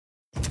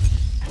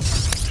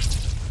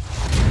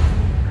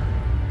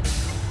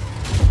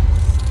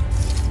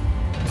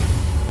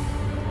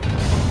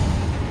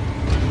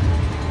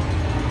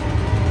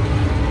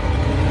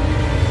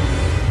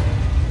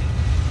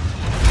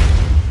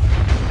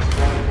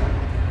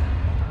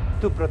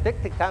to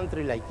protect a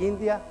country like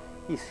India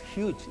is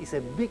huge. It's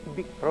a big,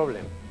 big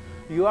problem.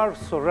 You are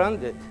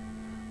surrounded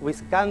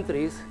with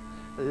countries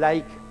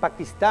like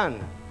Pakistan.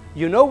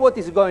 You know what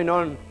is going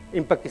on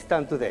in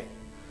Pakistan today.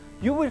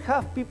 You will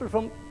have people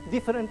from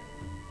different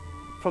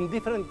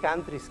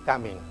countries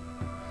coming.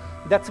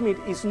 That means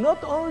it's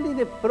not only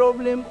the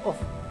problem of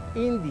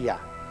India,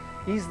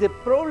 it's the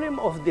problem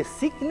of the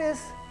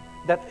sickness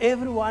that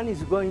everyone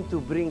is going to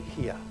bring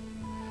here.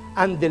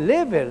 And the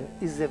level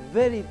is a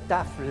very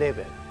tough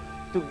level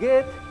to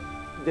get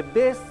the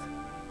best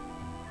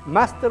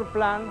master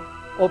plan,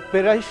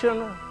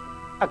 operation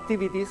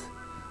activities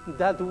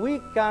that we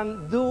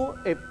can do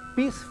a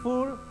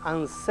peaceful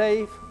and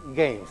safe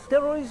games.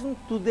 Terrorism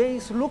today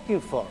is looking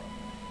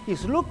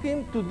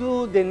to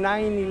do the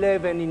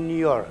 9/11 in New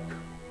York.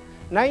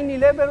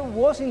 9/11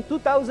 was in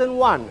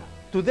 2001.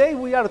 Today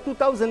we are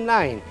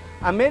 2009.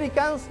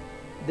 Americans,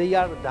 they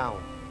are down.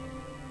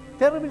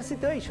 Terrible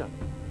situation.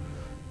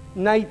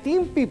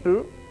 19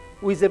 people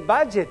with a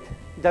budget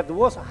that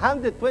was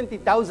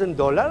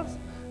 $120,000,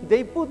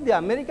 they put the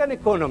American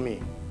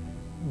economy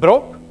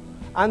broke,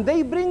 and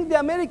they bring the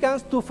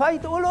Americans to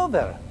fight all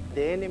over.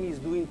 The enemy is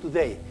doing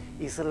today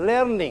is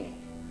learning.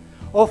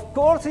 Of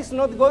course, it's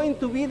not going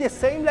to be the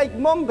same like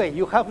Mumbai.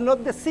 You have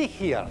not the sea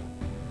here.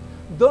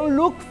 Don't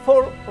look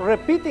for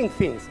repeating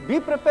things. Be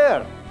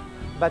prepared.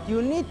 But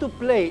you need to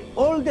play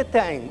all the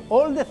time,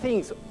 all the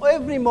things,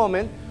 every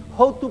moment,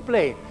 how to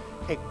play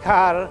a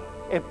car,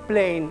 a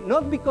plane,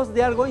 not because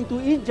they are going to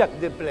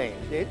eject the plane.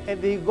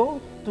 They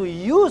go to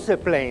use a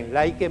plane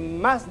like a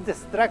mass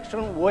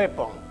destruction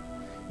weapon.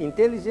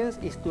 Intelligence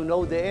is to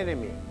know the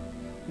enemy.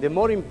 The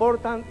more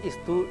important is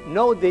to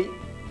know the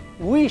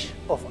wish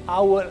of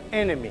our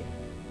enemy.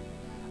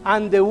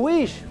 And the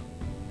wish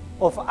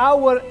of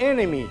our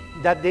enemy,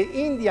 that the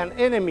Indian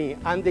enemy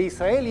and the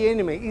Israeli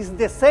enemy is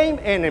the same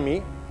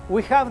enemy,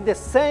 we have the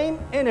same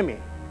enemy.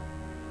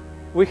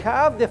 We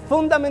have the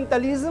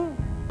fundamentalism,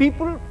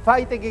 people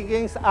fighting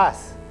against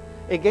us,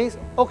 against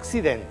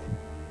Occident.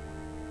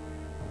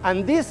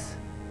 And this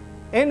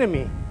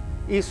enemy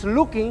is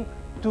looking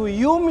to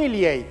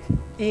humiliate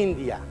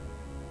India.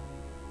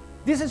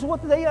 This is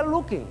what they are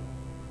looking.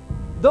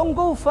 Don't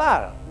go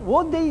far.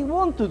 What they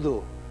want to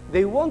do,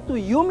 they want to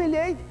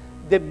humiliate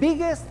the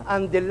biggest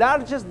and the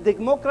largest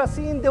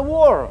democracy in the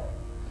world.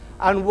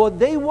 And what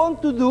they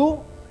want to do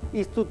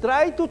is to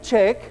try to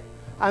check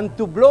and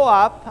to blow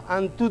up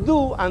and to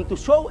do and to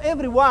show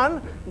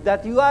everyone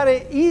that you are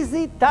an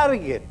easy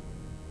target.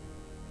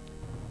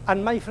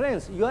 And my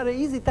friends, you are an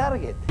easy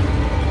target.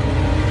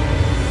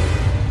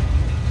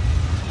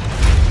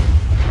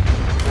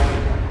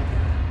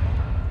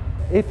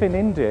 If in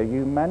India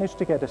you manage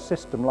to get a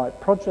system like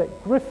Project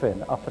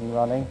Griffin up and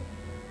running,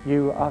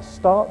 you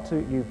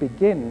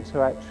begin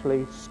to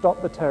actually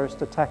stop the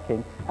terrorist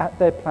attacking at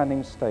their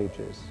planning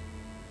stages.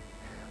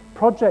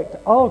 Project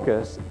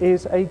Argus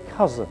is a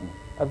cousin,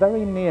 a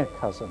very near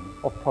cousin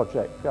of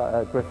Project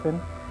Griffin.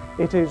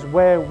 It is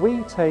where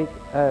we take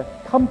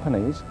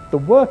companies, the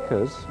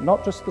workers,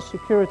 not just the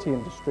security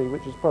industry,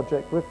 which is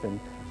Project Griffin,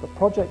 but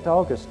Project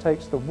Argus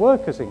takes the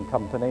workers in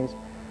companies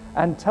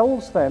and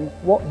tells them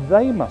what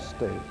they must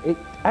do. It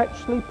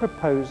actually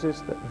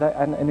proposes that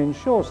and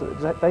ensures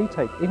that they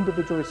take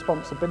individual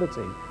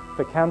responsibility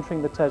for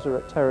countering the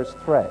terrorist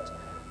threat.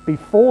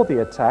 Before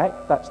the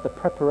attack, that's the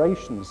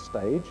preparation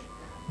stage,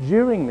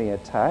 during the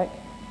attack,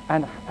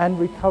 and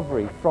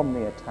recovery from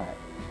the attack.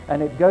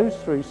 And it goes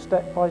through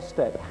step by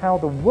step how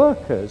the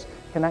workers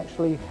can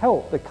actually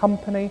help the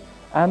company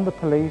and the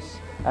police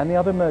and the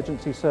other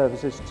emergency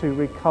services to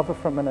recover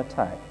from an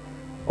attack,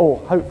 or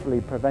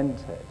hopefully prevent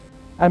it.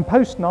 And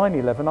post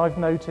 9/11, I've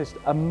noticed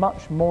a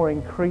much more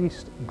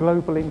increased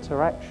global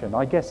interaction.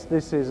 I guess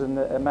this is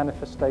a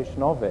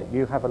manifestation of it.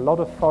 You have a lot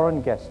of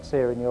foreign guests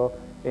here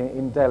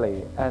in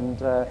Delhi,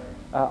 and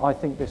I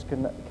think this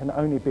can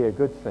only be a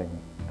good thing.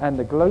 And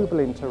the global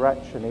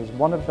interaction is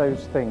one of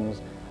those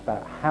things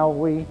about how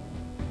we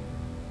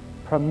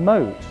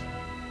promote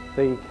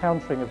the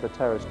countering of the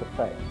terrorist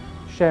effect,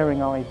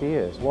 sharing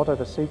ideas. What are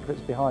the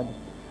secrets behind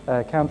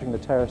countering the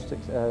terrorist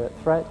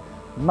threat?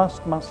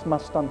 Must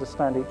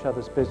understand each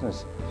other's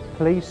business.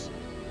 Police,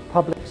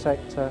 public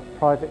sector,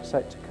 private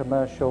sector,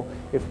 commercial.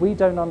 If we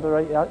don't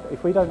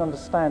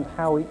understand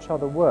how each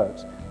other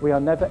works, we are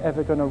never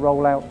ever going to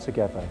roll out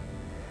together.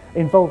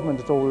 Involvement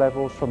at all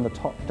levels, from the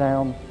top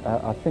down.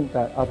 I think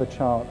that other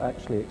chart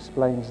actually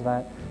explains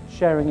that.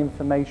 Sharing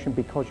information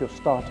because you're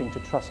starting to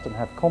trust and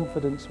have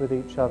confidence with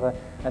each other,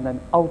 and then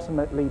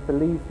ultimately,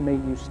 believe me,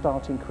 you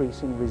start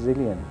increasing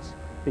resilience.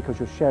 Because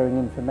you're sharing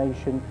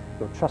information,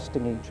 you're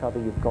trusting each other,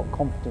 you've got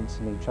confidence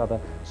in each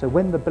other. So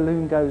when the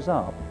balloon goes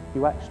up,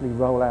 you actually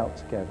roll out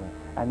together.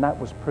 And that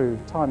was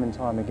proved time and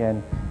time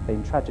again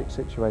in tragic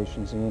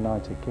situations in the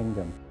United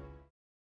Kingdom.